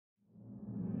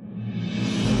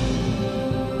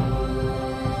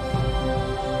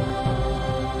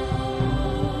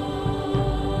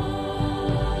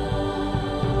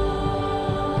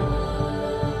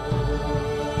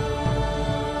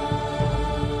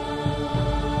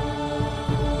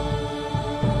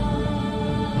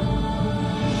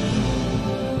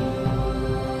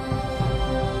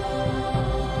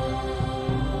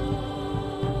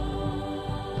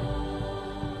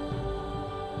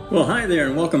Well, hi there,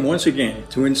 and welcome once again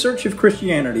to In Search of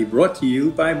Christianity, brought to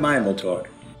you by Bible Talk.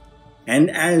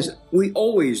 And as we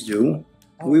always do,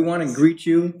 we want to greet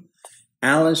you,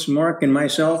 Alice, Mark, and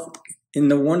myself, in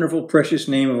the wonderful, precious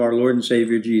name of our Lord and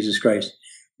Savior, Jesus Christ.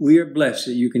 We are blessed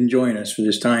that you can join us for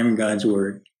this time in God's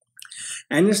Word.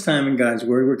 And this time in God's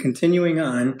Word, we're continuing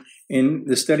on in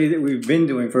the study that we've been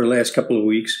doing for the last couple of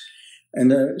weeks, and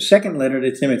the second letter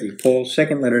to Timothy, Paul's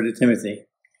second letter to Timothy.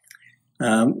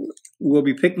 We'll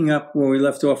be picking up where we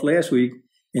left off last week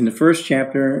in the first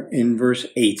chapter in verse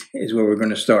 8 is where we're going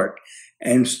to start.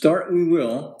 And start we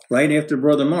will right after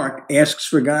Brother Mark asks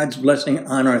for God's blessing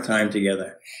on our time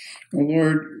together. Well,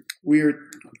 Lord, we are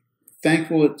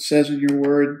thankful it says in your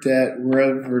word that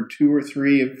wherever two or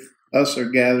three of us are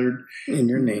gathered In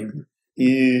your name.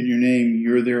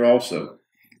 You're there also.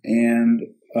 And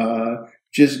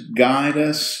just guide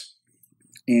us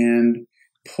and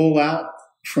pull out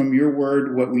from your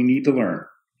word what we need to learn.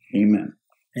 Amen.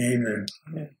 Amen.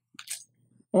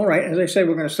 All right, as I said,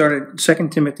 we're going to start at 2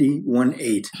 Timothy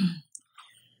 1:8.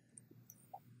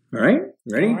 All right,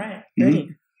 ready? All right, ready.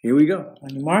 Mm-hmm. Here we go.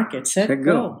 On the market, set,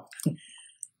 go.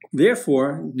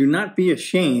 Therefore, do not be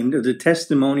ashamed of the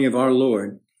testimony of our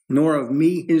Lord, nor of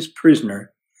me, his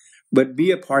prisoner, but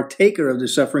be a partaker of the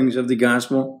sufferings of the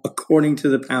gospel according to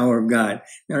the power of God.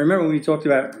 Now, remember when we talked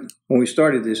about, when we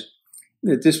started this,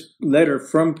 that this letter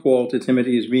from Paul to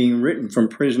Timothy is being written from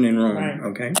prison in Rome, Right.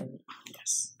 okay?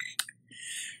 Yes.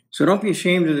 So don't be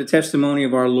ashamed of the testimony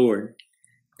of our Lord.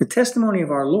 The testimony of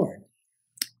our Lord.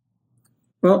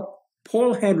 Well,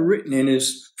 Paul had written in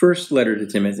his first letter to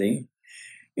Timothy,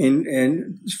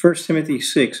 in 1 Timothy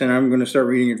 6, and I'm going to start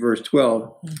reading at verse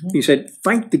 12, he said,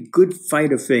 "Fight the good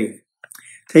fight of faith.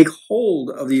 Take hold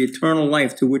of the eternal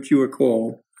life to which you are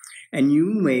called, and you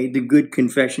made the good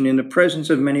confession in the presence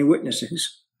of many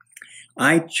witnesses.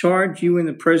 I charge you in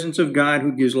the presence of God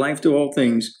who gives life to all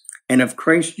things, and of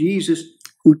Christ Jesus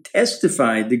who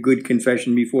testified the good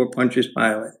confession before Pontius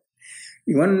Pilate."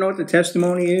 You want to know what the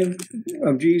testimony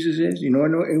of Jesus is? You know,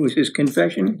 it was his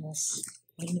confession. Yes.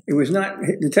 It was not,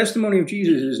 the testimony of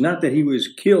Jesus is not that he was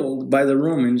killed by the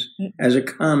Romans as a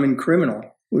common criminal,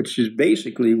 which is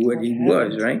basically what he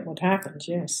was, right? What happens,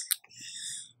 yes.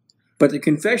 But the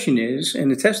confession is,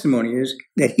 and the testimony is,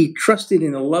 that he trusted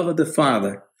in the love of the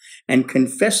Father and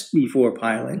confessed before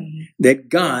Pilate that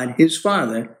God, his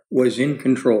Father, was in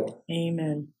control.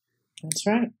 Amen. That's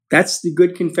right. That's the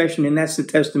good confession, and that's the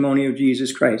testimony of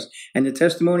Jesus Christ. And the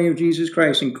testimony of Jesus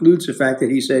Christ includes the fact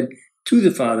that he said to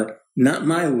the Father, "Not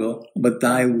my will, but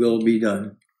thy will be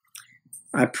done."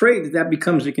 I pray that that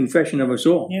becomes the confession of us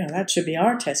all. Yeah, that should be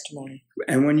our testimony.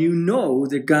 And when you know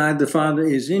that God the Father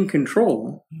is in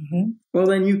control, well,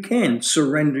 then you can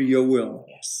surrender your will.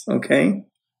 Yes. Okay?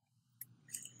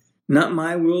 Not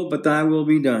my will, but thy will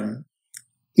be done.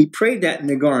 He prayed that in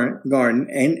the garden,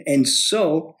 and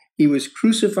so he was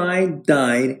crucified,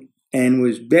 died, and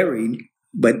was buried,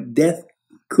 but death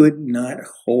could not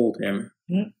hold him.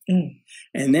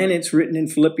 And then it's written in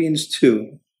Philippians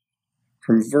 2,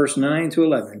 from verse 9 to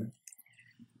 11.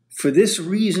 "For this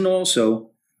reason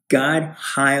also, God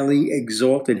highly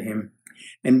exalted him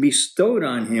and bestowed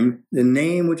on him the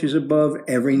name which is above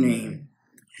every name,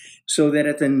 so that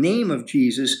at the name of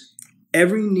Jesus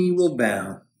every knee will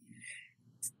bow,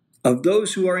 of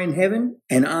those who are in heaven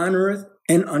and on earth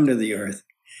and under the earth,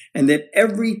 and that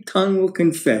every tongue will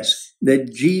confess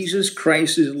that Jesus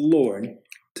Christ is Lord,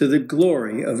 to the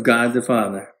glory of God the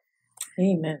Father."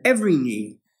 Amen. Every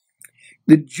knee.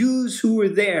 The Jews who were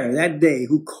there that day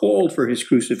who called for his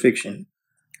crucifixion.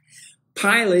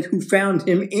 Pilate, who found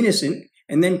him innocent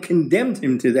and then condemned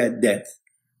him to that death.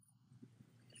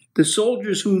 The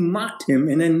soldiers who mocked him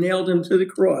and then nailed him to the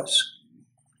cross.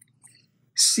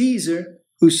 Caesar,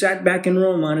 who sat back in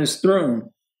Rome on his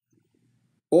throne.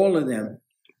 All of them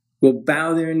will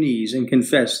bow their knees and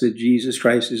confess that Jesus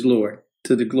Christ is Lord,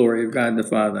 to the glory of God the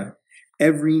Father.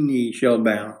 Every knee shall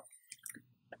bow.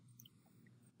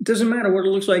 It doesn't matter what it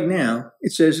looks like now.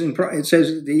 It says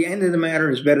the end of the matter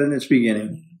is better than its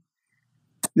beginning.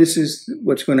 This is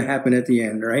what's going to happen at the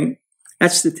end, right?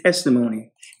 That's the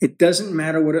testimony. It doesn't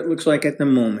matter what it looks like at the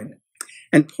moment.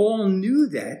 And Paul knew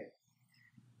that.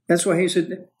 That's why he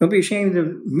said, "Don't be ashamed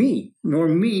of me, nor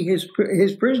me, his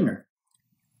prisoner."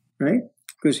 Right?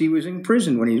 Because he was in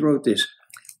prison when he wrote this.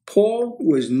 Paul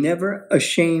was never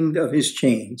ashamed of his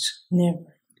chains.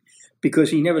 Never. Because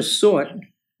he never sought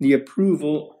the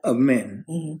approval of men.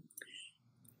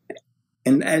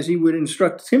 And as he would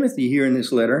instruct Timothy here in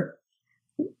this letter,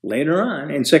 later on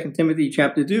in 2 Timothy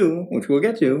chapter 2, which we'll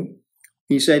get to,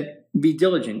 he said, "Be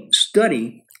diligent,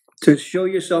 study to show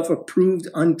yourself approved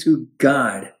unto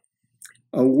God,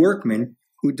 a workman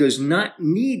who does not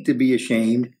need to be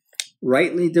ashamed,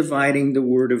 rightly dividing the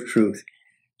word of truth.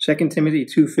 2 Timothy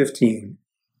 2:15.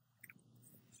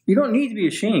 You don't need to be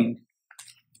ashamed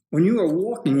when you are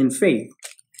walking in faith,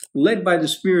 led by the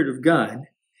Spirit of God,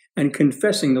 and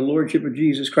confessing the Lordship of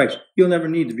Jesus Christ. You'll never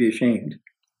need to be ashamed.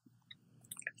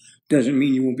 Doesn't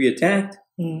mean you won't be attacked.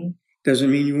 Mm.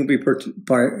 Doesn't mean you won't be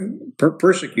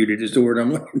persecuted, is the word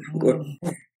I'm looking for.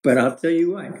 But I'll tell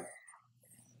you what,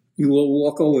 you will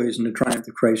walk always in the triumph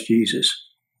of Christ Jesus.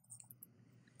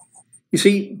 You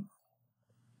see,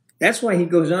 that's why he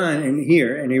goes on in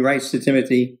here and he writes to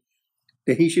Timothy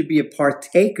that he should be a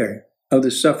partaker of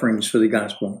the sufferings for the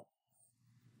gospel.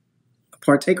 A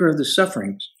partaker of the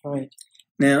sufferings. Right.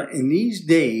 Now, in these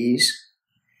days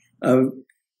of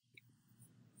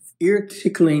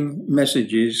ear-tickling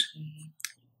messages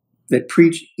that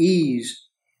preach ease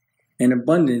and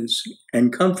abundance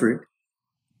and comfort,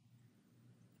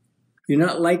 you're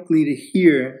not likely to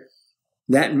hear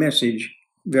that message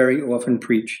very often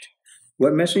preached.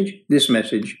 What message? This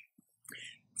message.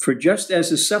 For just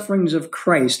as the sufferings of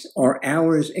Christ are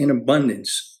ours in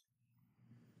abundance,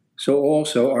 so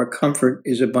also our comfort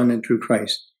is abundant through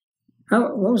Christ.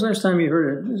 When was the last time you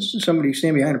heard somebody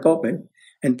stand behind a pulpit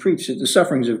and preach that the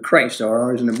sufferings of Christ are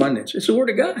ours in abundance? It's the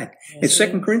Word of God. It's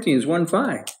 2 Corinthians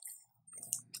 1:5.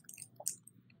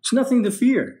 It's nothing to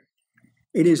fear.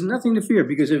 It is nothing to fear,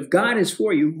 because if God is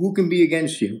for you, who can be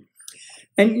against you?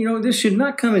 And, this should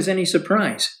not come as any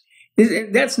surprise.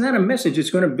 That's not a message that's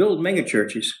going to build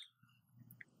megachurches.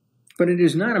 But it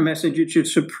is not a message that should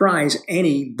surprise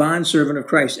any bondservant of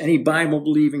Christ, any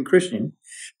Bible-believing Christian.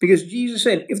 Because Jesus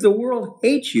said, if the world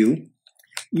hates you,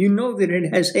 you know that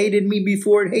it has hated me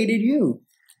before it hated you.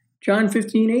 John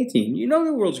 15:18. You know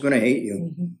the world's going to hate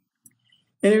you. Mm-hmm.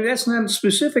 And if that's not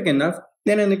specific enough,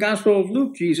 then in the Gospel of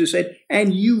Luke, Jesus said,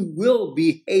 and you will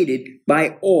be hated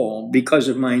by all because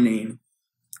of my name.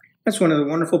 That's one of the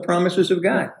wonderful promises of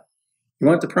God. You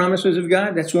want the promises of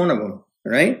God? That's one of them,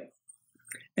 right?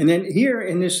 And then here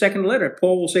in this second letter,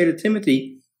 Paul will say to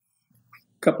Timothy,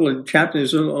 a couple of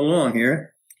chapters along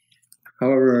here,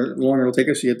 however long it'll take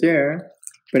us to get there,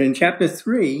 but in chapter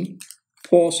 3,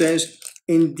 Paul says,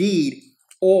 indeed,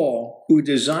 all who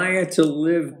desire to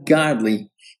live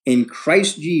godly in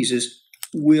Christ Jesus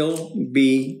will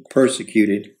be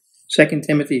persecuted. 2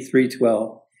 Timothy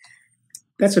 3:12.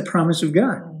 That's a promise of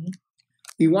God.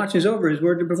 He watches over his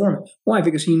word to perform it. Why?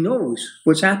 Because he knows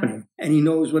what's happening and he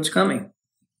knows what's coming.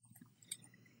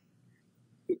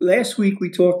 Last week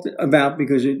we talked about,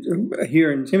 because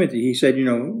here in Timothy, he said,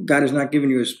 God has not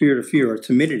given you a spirit of fear or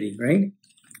timidity, right?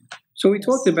 So we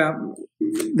talked about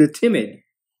the timid.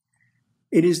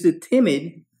 It is the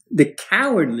timid, the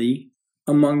cowardly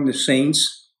among the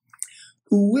saints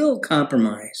who will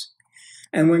compromise.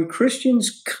 And when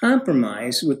Christians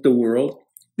compromise with the world,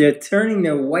 they're turning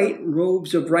their white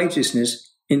robes of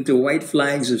righteousness into white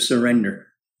flags of surrender.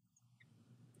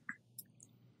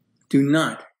 Do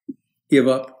not give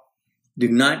up. Do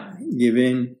not give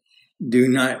in. Do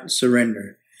not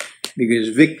surrender, because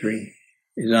victory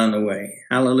is on the way.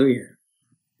 Hallelujah.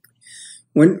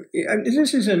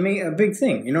 This is a big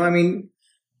thing.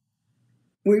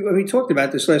 We talked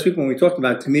about this last week when we talked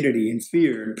about timidity and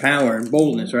fear and power and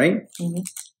boldness, right?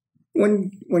 Mm-hmm.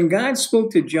 When God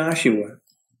spoke to Joshua,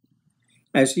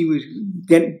 as he was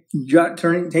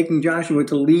taking Joshua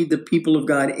to lead the people of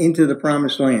God into the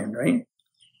promised land, right?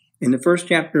 In the first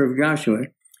chapter of Joshua,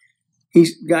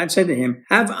 God said to him,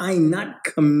 have I not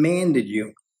commanded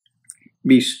you?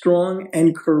 Be strong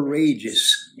and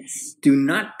courageous. Do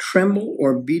not tremble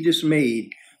or be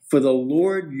dismayed, for the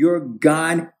Lord your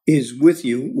God is with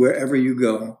you wherever you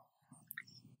go.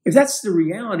 If that's the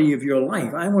reality of your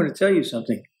life, I want to tell you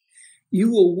something. You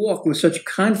will walk with such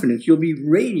confidence. You'll be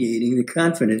radiating the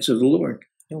confidence of the Lord.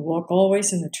 You'll walk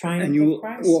always in the triumph and you of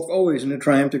Christ. will walk always in the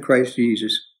triumph of Christ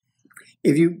Jesus.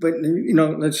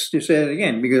 Let's just say it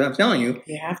again, because I'm telling you,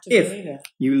 You have to if believe it.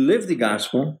 you live the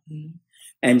gospel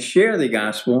and share the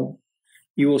gospel,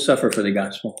 you will suffer for the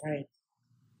gospel. Right.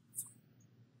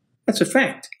 That's a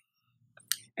fact.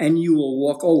 And you will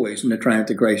walk always in the triumph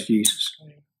of Christ Jesus.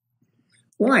 Right.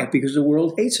 Why? Because the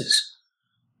world hates us.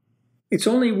 It's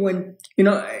only when,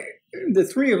 the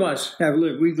three of us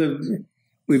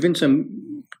we've been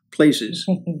some places,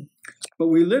 but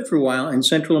we lived for a while in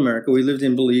Central America. We lived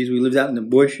in Belize. We lived out in the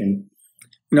bush. And,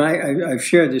 I've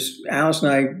shared this. Alice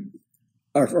and I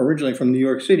are originally from New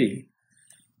York City,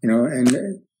 and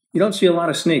you don't see a lot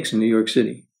of snakes in New York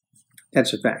City.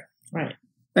 That's a fact. Right.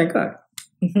 Thank God.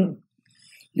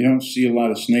 You don't see a lot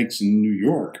of snakes in New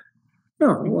York.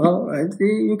 No, well,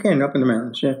 you can up in the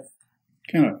mountains, yeah.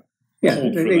 Kind of. Yeah,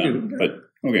 Cold they for them, do. But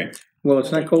okay. Well,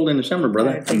 it's not cold in the summer,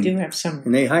 brother. They do have summer.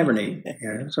 And they hibernate.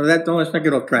 Yeah. So let's not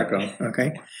get off track on.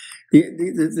 Okay.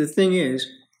 The thing is,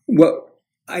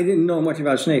 I didn't know much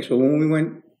about snakes, but when we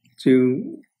went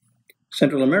to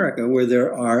Central America, where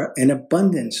there are an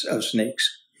abundance of snakes,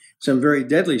 some very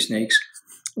deadly snakes,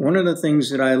 one of the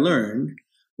things that I learned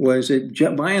was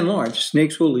that by and large,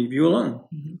 snakes will leave you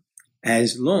alone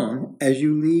as long as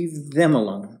you leave them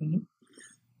alone. Mm-hmm.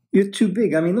 You're too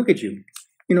big. I mean, look at you.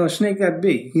 You know, a snake that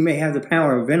big, he may have the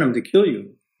power of venom to kill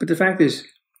you. But the fact is,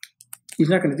 he's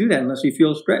not going to do that unless he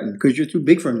feels threatened, because you're too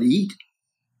big for him to eat.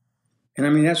 And I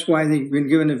mean, that's why they've been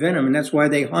given the venom, and that's why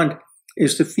they hunt,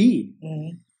 is to feed.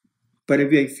 Mm-hmm. But if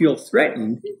they feel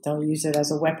threatened, they'll use it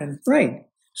as a weapon. Right.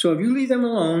 So if you leave them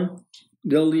alone,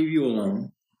 they'll leave you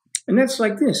alone. And that's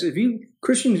like this.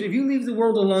 Christians, if you leave the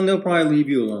world alone, they'll probably leave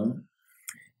you alone.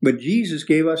 But Jesus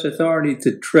gave us authority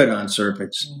to tread on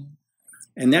serpents. Mm-hmm.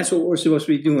 And that's what we're supposed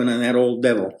to be doing on that old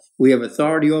devil. We have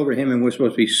authority over him, and we're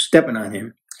supposed to be stepping on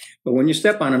him. But when you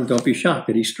step on him, don't be shocked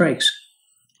that he strikes.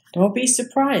 Don't be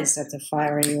surprised at the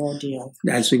fiery ordeal.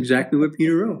 That's exactly what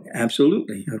Peter wrote.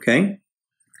 Absolutely. Okay.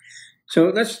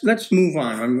 So let's move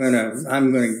on. I'm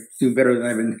gonna do better than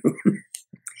I've been doing.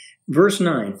 Verse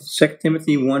 9, 2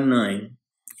 Timothy 1:9,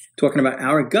 talking about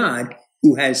our God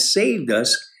who has saved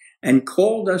us and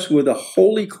called us with a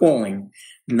holy calling,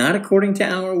 not according to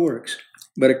our works,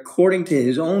 but according to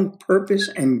his own purpose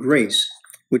and grace,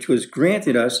 which was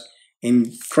granted us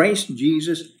in Christ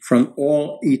Jesus from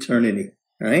all eternity.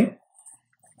 All right?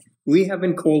 We have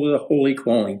been called with a holy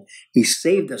calling. He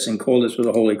saved us and called us with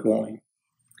a holy calling.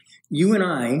 You and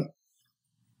I,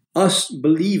 us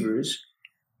believers,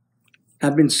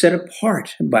 have been set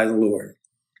apart by the Lord.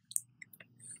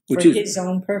 Which is his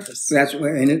own purpose.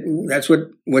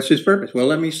 What's his purpose? Well,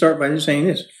 let me start by just saying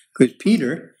this, because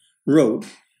Peter wrote,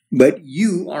 "But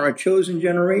you are a chosen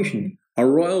generation, a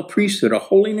royal priesthood, a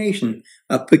holy nation,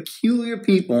 a peculiar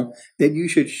people, that you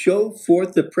should show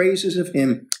forth the praises of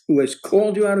him who has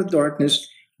called you out of darkness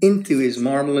into his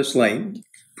marvelous light."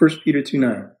 1 Peter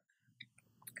 2:9.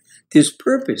 His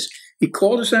purpose. He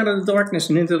called us out of the darkness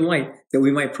and into the light that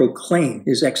we might proclaim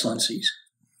his excellencies.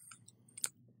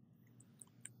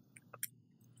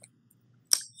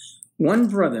 One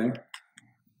brother,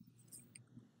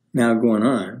 now going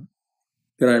on,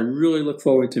 that I really look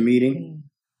forward to meeting,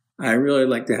 I really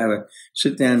like to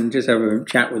sit down and just have a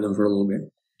chat with him for a little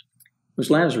bit, was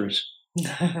Lazarus.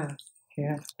 Yeah.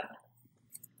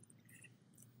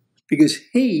 Because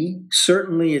he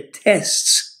certainly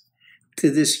attests to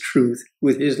this truth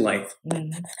with his life.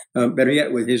 Mm-hmm. Better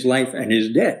yet, with his life and his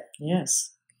death.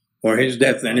 Yes. Or his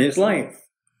death and his life.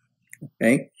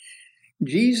 Okay?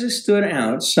 Jesus stood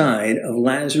outside of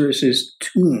Lazarus'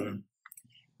 tomb,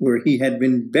 where he had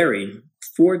been buried,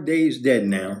 4 days dead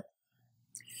now.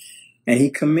 And he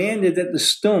commanded that the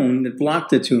stone that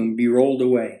blocked the tomb be rolled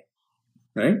away.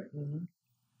 Right? Mm-hmm.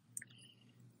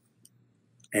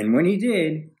 And when he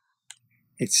did,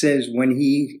 it says, when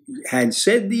he had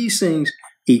said these things,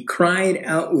 he cried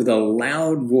out with a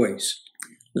loud voice,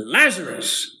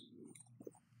 "Lazarus,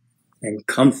 and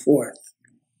come forth."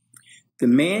 The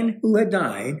man who had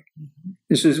died,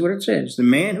 this is what it says, the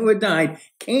man who had died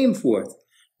came forth,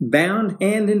 bound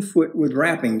hand and foot with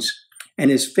wrappings, and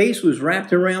his face was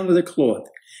wrapped around with a cloth.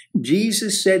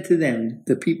 Jesus said to them,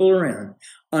 the people around,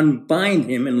 "Unbind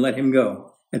him and let him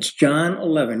go." That's John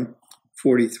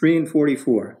 11:43 and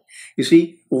 44. You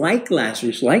see, like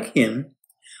Lazarus, like him,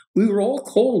 we were all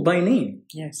called by name.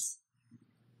 Yes.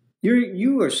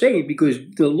 You are saved because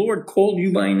the Lord called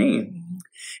you by name.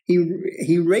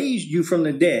 He raised you from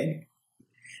the dead.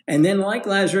 And then, like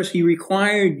Lazarus, he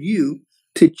required you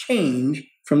to change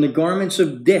from the garments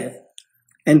of death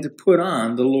and to put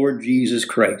on the Lord Jesus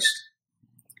Christ.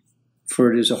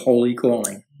 For it is a holy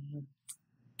calling.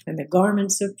 And the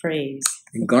garments of praise.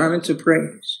 The garments of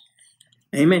praise.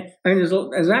 Amen. I mean,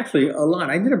 there's actually a lot.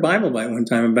 I did a Bible bite one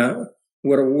time about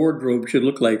what a wardrobe should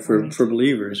look like for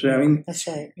believers. I mean, that's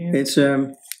right. Yeah. It's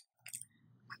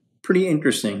pretty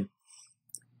interesting.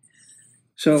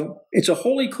 So it's a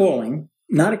holy calling,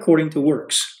 not according to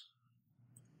works.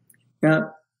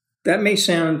 Now, that may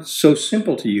sound so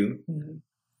simple to you,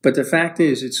 but the fact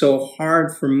is it's so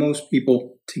hard for most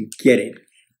people to get it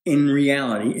in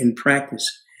reality, in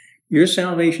practice. Your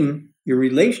salvation, your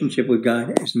relationship with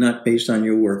God is not based on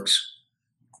your works.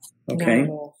 Okay?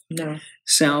 No.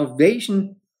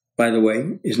 Salvation, by the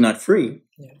way, is not free.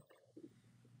 Yeah.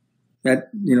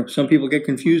 That, some people get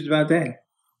confused about that.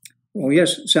 Well,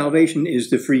 yes, salvation is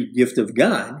the free gift of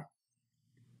God,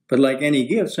 but like any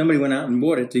gift, somebody went out and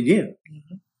bought it to give.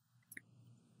 Mm-hmm.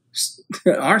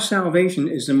 Our salvation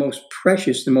is the most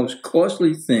precious, the most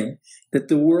costly thing that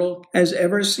the world has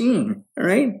ever seen. All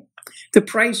right? The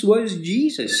price was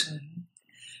Jesus.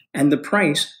 And the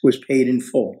price was paid in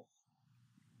full.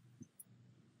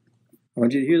 I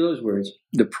want you to hear those words.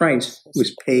 The price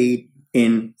was paid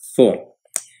in full.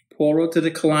 Paul wrote to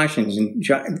the Colossians in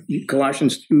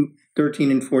Colossians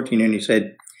 2:13 and 14, and he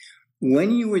said,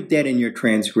 when you were dead in your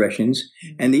transgressions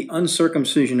and the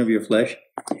uncircumcision of your flesh,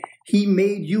 he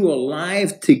made you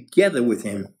alive together with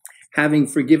him, having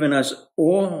forgiven us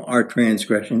all our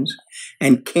transgressions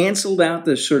and canceled out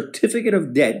the certificate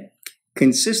of debt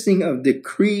consisting of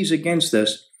decrees against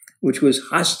us, which was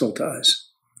hostile to us.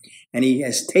 And he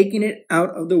has taken it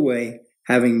out of the way,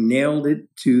 having nailed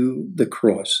it to the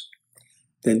cross.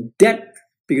 The debt,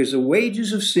 because the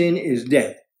wages of sin is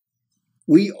death.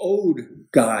 We owed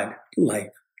God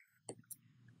life.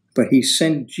 But he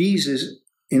sent Jesus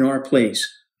in our place.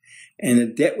 And the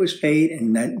debt was paid,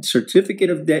 and that certificate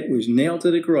of debt was nailed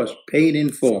to the cross, paid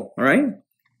in full. All right?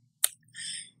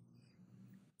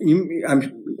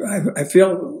 I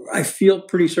feel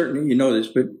pretty certain that you know this,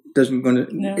 but isn't going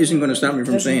to stop me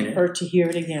from saying it. Doesn't hurt to hear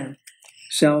it again.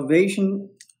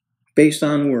 Salvation based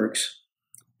on works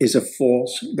is a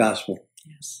false gospel.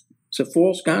 Yes. It's a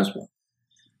false gospel.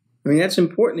 I mean, that's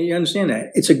important that you understand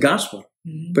that. It's a gospel,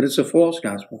 but it's a false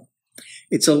gospel.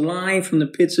 It's a lie from the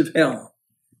pits of hell.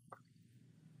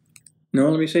 No,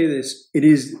 let me say this. It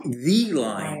is the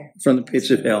lie from the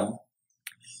pits of hell.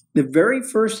 The very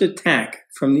first attack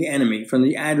from the enemy, from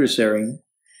the adversary,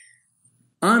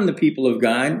 on the people of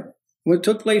God, what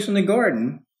took place in the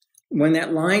garden when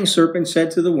that lying serpent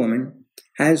said to the woman,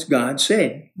 has God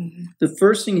said? The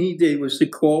first thing he did was to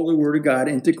call the word of God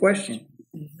into question.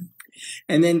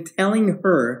 And then telling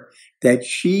her that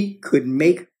she could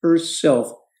make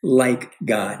herself like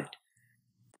God.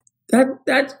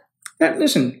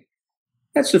 Listen,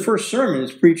 that's the first sermon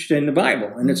that's preached in the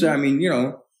Bible. And it's,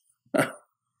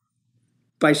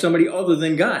 by somebody other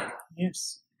than God.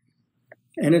 Yes.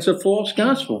 And it's a false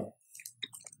gospel.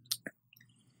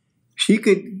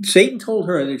 Satan told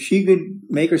her that she could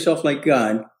make herself like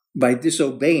God by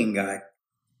disobeying God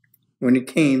when it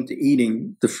came to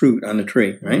eating the fruit on the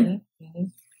tree, right?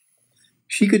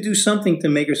 She could do something to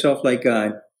make herself like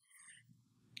God.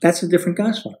 That's a different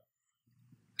gospel.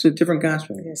 It's a different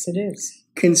gospel. Yes, it is.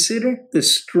 Consider the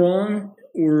strong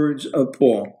words of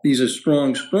Paul. These are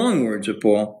strong, strong words of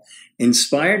Paul,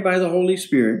 inspired by the Holy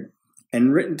Spirit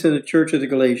and written to the church of the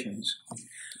Galatians.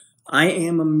 I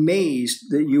am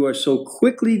amazed that you are so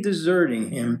quickly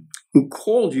deserting him who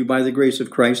called you by the grace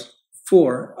of Christ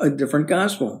for a different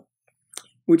gospel,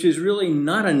 which is really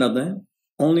not another,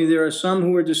 only there are some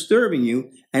who are disturbing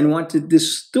you and want to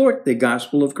distort the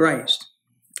gospel of Christ.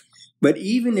 But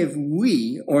even if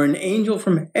we or an angel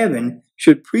from heaven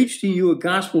should preach to you a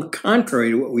gospel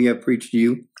contrary to what we have preached to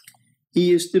you,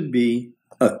 he is to be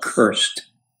accursed.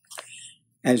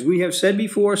 As we have said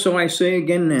before, so I say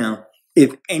again now,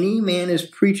 if any man is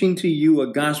preaching to you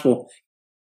a gospel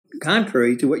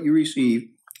contrary to what you receive,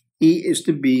 he is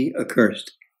to be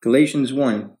accursed. Galatians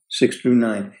 1,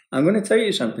 6-9. I'm going to tell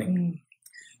you something.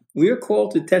 We are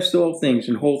called to test all things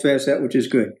and hold fast that which is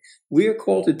good. We are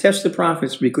called to test the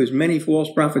prophets because many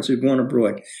false prophets have gone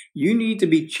abroad. You need to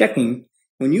be checking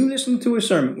when you listen to a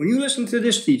sermon, when you listen to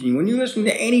this teaching, when you listen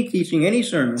to any teaching, any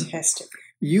sermon, Test it.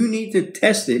 You need to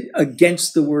test it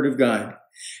against the Word of God.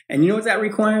 And you know what that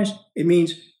requires? It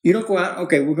means you don't go out,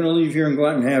 okay, we're going to leave here and go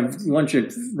out and have lunch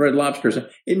at Red Lobster.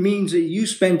 It means that you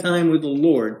spend time with the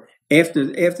Lord after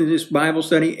this Bible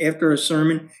study, after a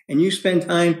sermon, and you spend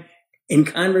time in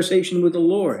conversation with the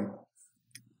Lord.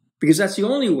 Because that's the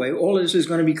only way all of this is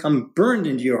going to become burned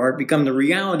into your heart, become the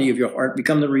reality of your heart,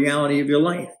 become the reality of your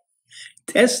life.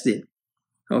 Test it,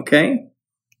 okay?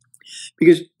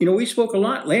 Because, we spoke a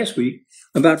lot last week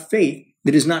about faith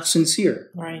that is not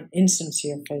sincere. Right,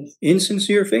 insincere faith.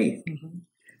 Insincere faith.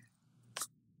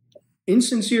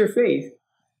 Insincere faith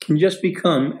can just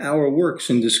become our works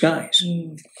in disguise.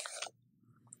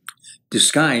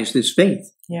 Disguised as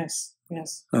faith. Yes,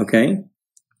 yes. Okay?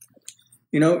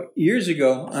 Years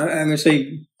ago, I'm going to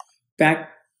say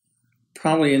back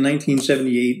probably in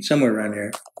 1978, somewhere around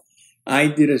there, I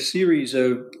did a series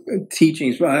of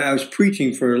teachings. I was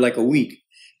preaching for like a week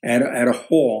at a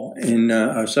hall in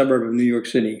a suburb of New York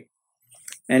City.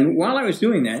 And while I was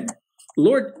doing that, the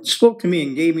Lord spoke to me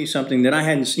and gave me something that I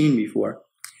hadn't seen before.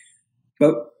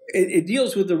 But it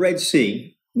deals with the Red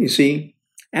Sea. You see,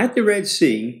 at the Red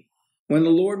Sea, when the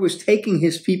Lord was taking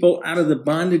his people out of the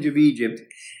bondage of Egypt,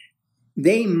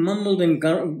 they mumbled and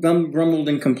grumbled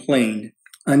and complained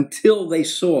until they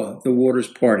saw the waters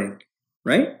parting.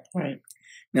 Right? Right.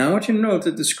 Now, I want you to note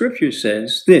that the scripture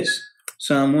says this,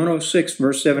 Psalm 106,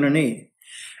 verse 7 and 8.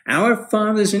 Our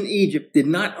fathers in Egypt did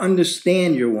not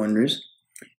understand your wonders.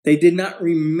 They did not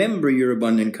remember your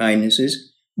abundant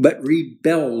kindnesses, but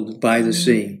rebelled by the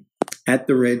sea, at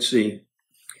the Red Sea.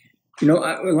 You know,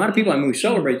 a lot of people, we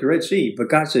celebrate the Red Sea, but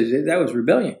God says that was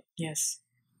rebellion Yes.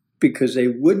 because they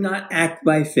would not act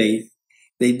by faith.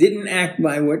 They didn't act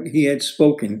by what he had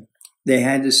spoken. They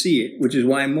had to see it, which is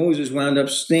why Moses wound up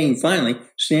saying, finally,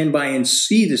 stand by and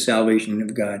see the salvation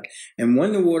of God. And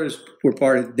when the waters were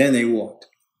parted, then they walked.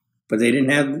 But they did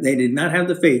not have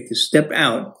the faith to step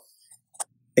out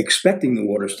expecting the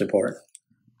waters to part.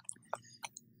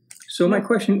 So my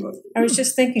question... I was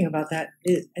just thinking about that,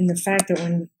 and the fact that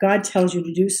when God tells you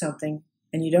to do something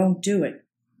and you don't do it,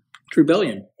 It's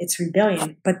rebellion. it's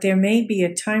rebellion. But there may be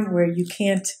a time where you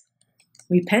can't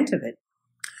repent of it.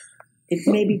 It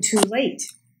may be too late.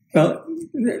 Well,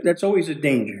 that's always a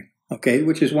danger, okay?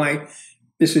 Which is why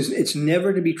it's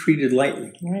never to be treated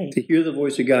lightly. Right. To hear the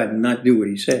voice of God and not do what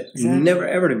he says. Exactly. Never,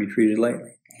 ever to be treated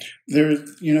lightly. There's,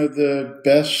 the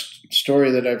best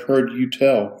story that I've heard you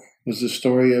tell was the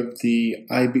story of the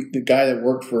guy that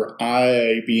worked for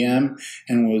IBM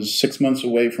and was 6 months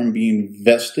away from being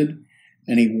vested,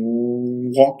 and he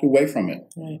walked away from it.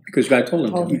 Right. Because God told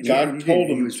him to. God told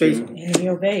him he was to. faithful. And he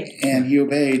obeyed. And he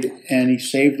obeyed, and he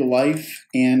saved a life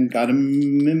and got a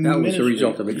ministry. That was the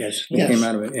result of it, yes. It Yes. came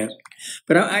out of it, yes.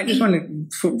 But I just want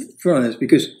to throw on this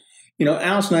because,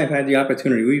 Alice and I have had the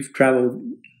opportunity. We've traveled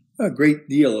a great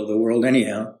deal of the world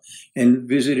anyhow and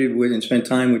visited with and spent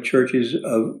time with churches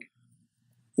of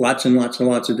lots and lots and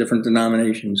lots of different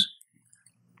denominations.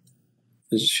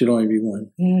 This should only be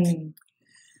one. Mm.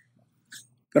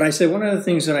 But I said one of the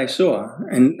things that I saw,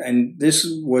 and this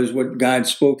was what God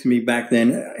spoke to me back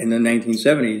then in the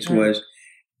 1970s, Right. was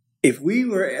if we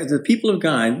were, as the people of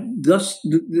God, thus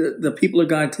the people of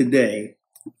God today,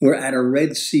 were at a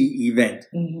Red Sea event,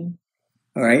 Mhm.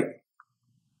 all right?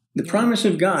 The promise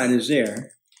of God is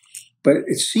there, but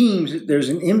it seems that there's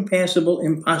an impassable,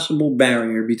 impossible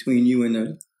barrier between you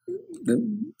and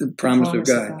the promise of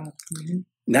God. Mhm.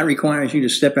 That requires you to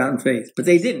step out in faith. But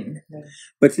they didn't. Yeah.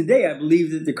 But today I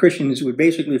believe that the Christians would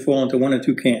basically fall into one of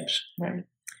two camps. Right.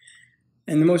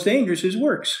 And the most dangerous is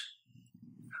works.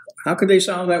 How could they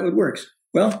solve that with works?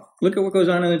 Well, look at what goes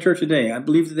on in the church today. I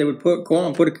believe that they would call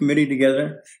and put a committee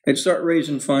together. They'd start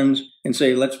raising funds and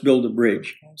say, let's build a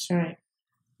bridge. That's right.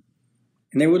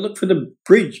 And they would look for the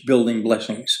bridge building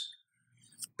blessings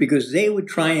because they would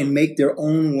try and make their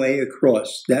own way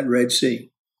across that Red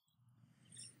Sea.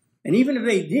 And even if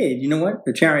they did, you know what?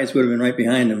 The chariots would have been right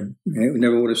behind them. And it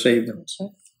never would have saved them That's right.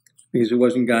 because it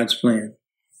wasn't God's plan.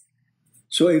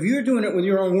 So if you're doing it with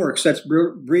your own works, that's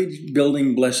bridge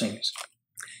building blessings.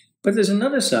 But there's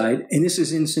another side, and this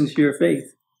is insincere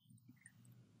faith.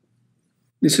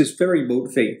 This is ferry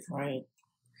boat faith. Right.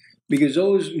 Because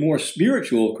those more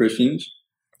spiritual Christians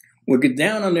would get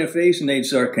down on their face and they'd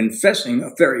start confessing a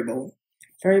ferry boat.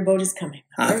 Ferry boat is coming.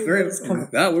 Ferry boat is coming.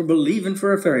 God, we're believing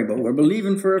for a ferry boat. We're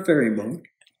believing for a ferry boat.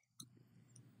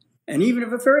 And even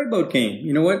if a ferry boat came,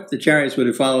 you know what? The chariots would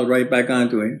have followed right back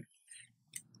onto it.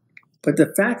 But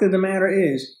the fact of the matter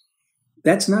is,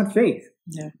 that's not faith.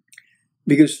 Yeah.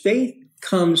 Because faith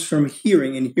comes from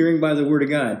hearing and hearing by the word of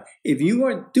God. If you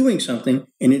are doing something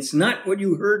and it's not what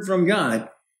you heard from God,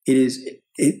 it's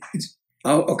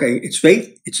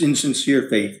faith. It's insincere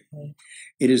faith. Right.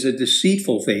 It is a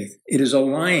deceitful faith. It is a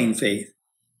lying faith.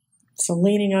 So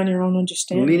leaning on your own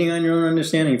understanding. Leaning on your own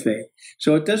understanding faith.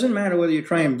 So it doesn't matter whether you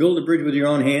try and build a bridge with your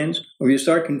own hands or you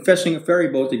start confessing a ferry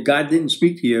boat that God didn't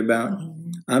speak to you about.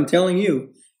 Mhm. I'm telling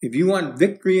you, if you want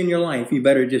victory in your life, you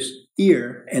better just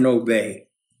hear and obey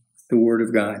the word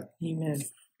of God. Amen.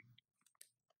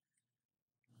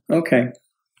 Okay.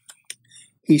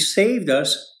 He saved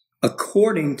us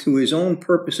according to his own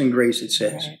purpose and grace, it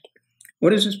says. Right.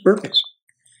 What is his purpose?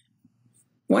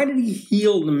 Why did he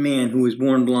heal the man who was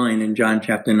born blind in John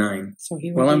chapter 9? So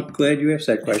he would Well, I'm be, glad you asked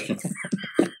that question.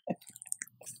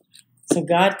 so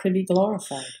God could be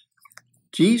glorified.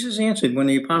 Jesus answered when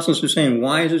the apostles were saying,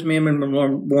 why has this man been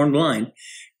born blind?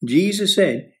 Jesus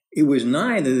said, it was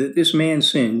neither that this man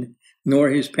sinned nor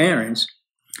his parents,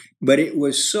 but it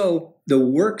was so the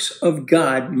works of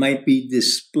God might be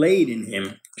displayed in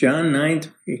him. John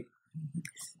 9:3.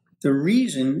 The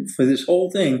reason for this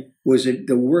whole thing was that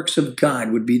the works of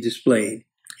God would be displayed.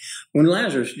 When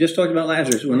Lazarus, just talked about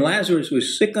Lazarus, when Lazarus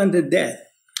was sick unto death,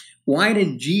 why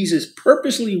did Jesus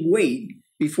purposely wait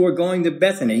before going to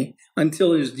Bethany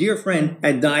until his dear friend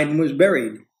had died and was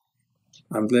buried?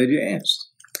 I'm glad you asked.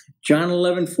 John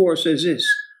 11:4 says this.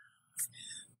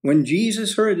 When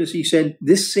Jesus heard this, he said,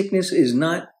 this sickness is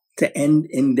not to end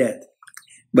in death,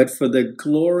 but for the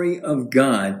glory of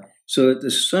God, so that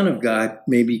the Son of God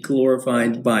may be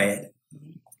glorified by it.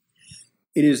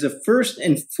 It is the first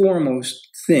and foremost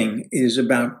thing. It is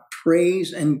about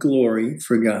praise and glory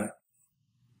for God.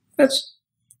 That's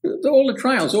all the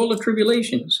trials, all the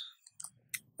tribulations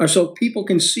are so people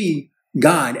can see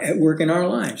God at work in our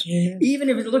lives. Yeah. Even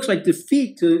if it looks like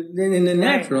defeat in the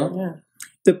natural, Right.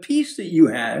 the peace that you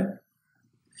have,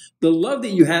 the love that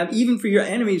you have, even for your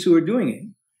enemies who are doing it,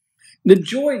 the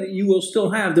joy that you will still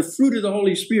have, the fruit of the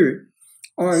Holy Spirit,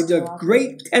 are the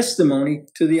great testimony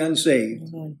to the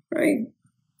unsaved, Mhm. right?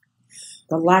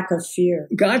 The lack of fear.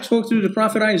 God spoke through the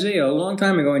prophet Isaiah a long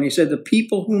time ago, and he said, the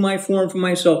people whom I formed for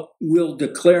myself will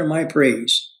declare my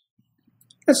praise.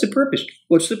 That's the purpose.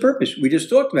 What's the purpose? We just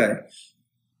talked about it.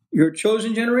 You're a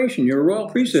chosen generation. You're a royal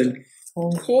priesthood,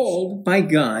 called by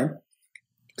God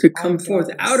to come forth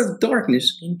out of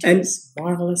darkness into and, His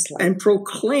marvelous light. and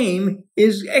proclaim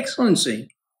his excellency.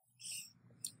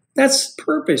 That's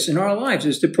purpose in our lives,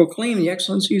 is to proclaim the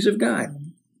excellencies of God.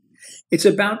 It's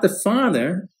about the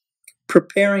Father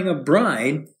preparing a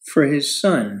bride for his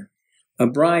Son, a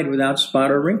bride without spot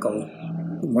or wrinkle.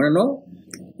 You want to know?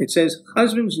 It says,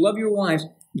 husbands, love your wives,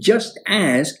 just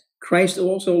as Christ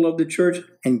also loved the church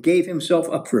and gave himself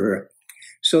up for her,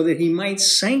 so that he might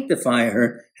sanctify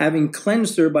her, having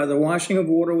cleansed her by the washing of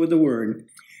water with the word,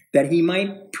 that he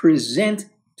might present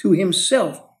to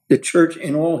himself the church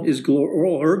in all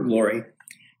her glory,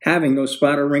 having no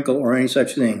spot or wrinkle or any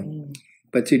such thing,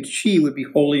 but that she would be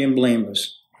holy and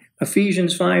blameless.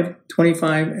 Ephesians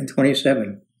 5:25 and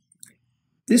 27.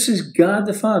 This is God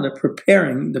the Father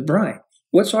preparing the bride.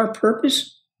 What's our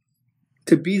purpose?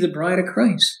 To be the bride of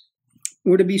Christ.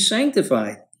 We're to be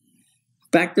sanctified.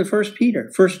 Back to 1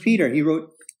 Peter. 1 Peter, he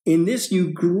wrote, in this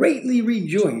you greatly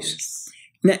rejoice.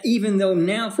 Now, even though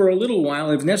now for a little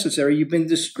while, if necessary, you've been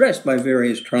distressed by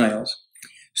various trials,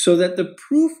 so that the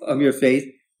proof of your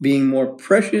faith, being more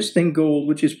precious than gold,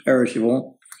 which is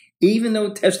perishable, even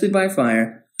though tested by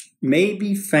fire, may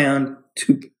be found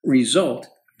to result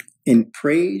in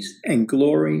praise and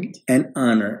glory and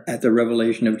honor at the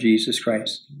revelation of Jesus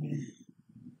Christ.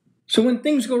 So when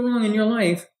things go wrong in your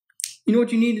life, you know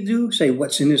what you need to do? Say,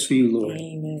 what's in this for you, Lord?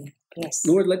 Amen. Yes.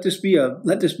 Lord, let this be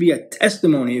a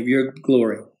testimony of your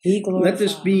glory. Be glorified. Let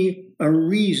this be a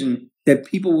reason that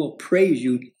people will praise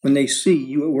you when they see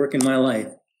you at work in my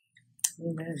life.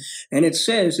 Amen. And it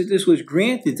says that this was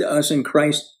granted to us in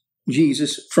Christ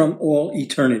Jesus from all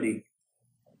eternity.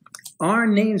 Our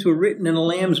names were written in the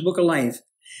Lamb's Book of Life,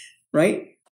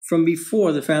 right? From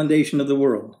before the foundation of the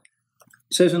world.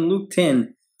 It says in Luke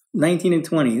 10:19 and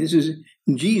 20, this is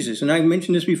Jesus, and I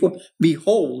mentioned this before.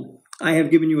 Behold, I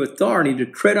have given you authority to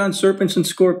tread on serpents and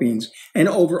scorpions and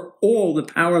over all the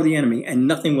power of the enemy, and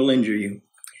nothing will injure you.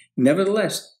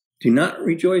 Nevertheless, do not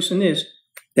rejoice in this,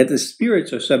 that the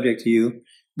spirits are subject to you,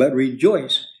 but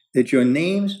rejoice that your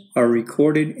names are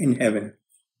recorded in heaven.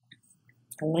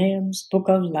 The Lamb's Book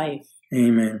of Life.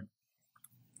 Amen.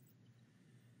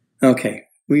 Okay,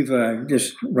 we've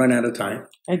just run out of time.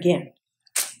 Again.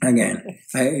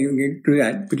 You do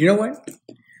that. But you know what?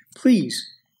 Please,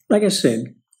 like I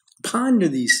said, ponder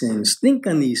these things. Think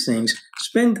on these things.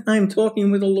 Spend time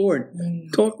talking with the Lord.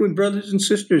 Talk with brothers and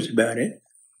sisters about it.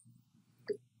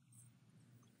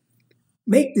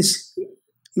 Make this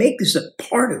a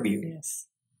part of you. Yes.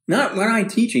 Not what I'm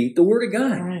teaching, the Word of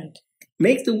God. All right.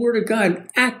 Make the Word of God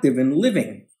active and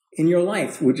living in your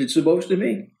life, which it's supposed to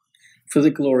be, for the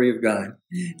glory of God.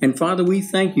 And Father, we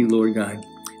thank you, Lord God,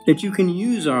 that you can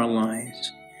use our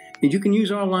lives,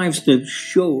 to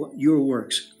show your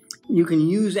works. You can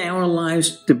use our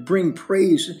lives to bring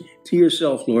praise to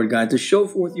yourself, Lord God, to show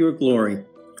forth your glory.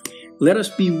 Let us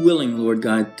be willing, Lord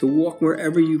God, to walk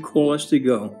wherever you call us to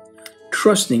go,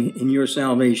 trusting in your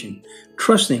salvation,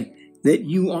 trusting that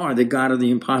you are the God of the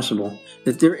impossible,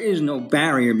 that there is no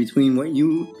barrier between what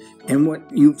you and what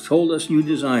you've told us you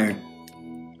desire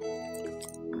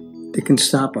that can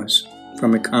stop us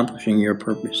from accomplishing your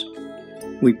purpose.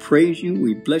 We praise you,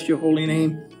 we bless your holy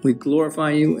name, we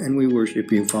glorify you, and we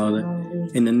worship you, Father,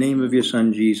 in the name of your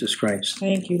Son, Jesus Christ.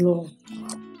 Thank you, Lord.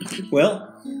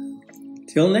 Well,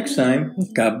 till next time,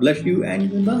 God bless you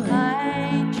and goodbye.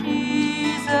 My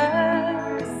Jesus,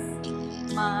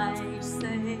 my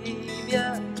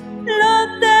Savior,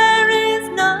 Lord, there is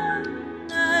none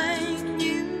like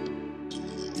you.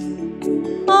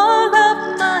 All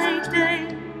of my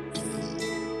days,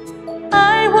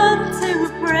 I want to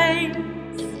praise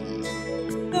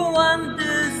the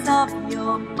wonders of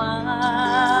your mighty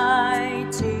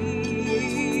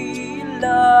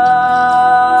love.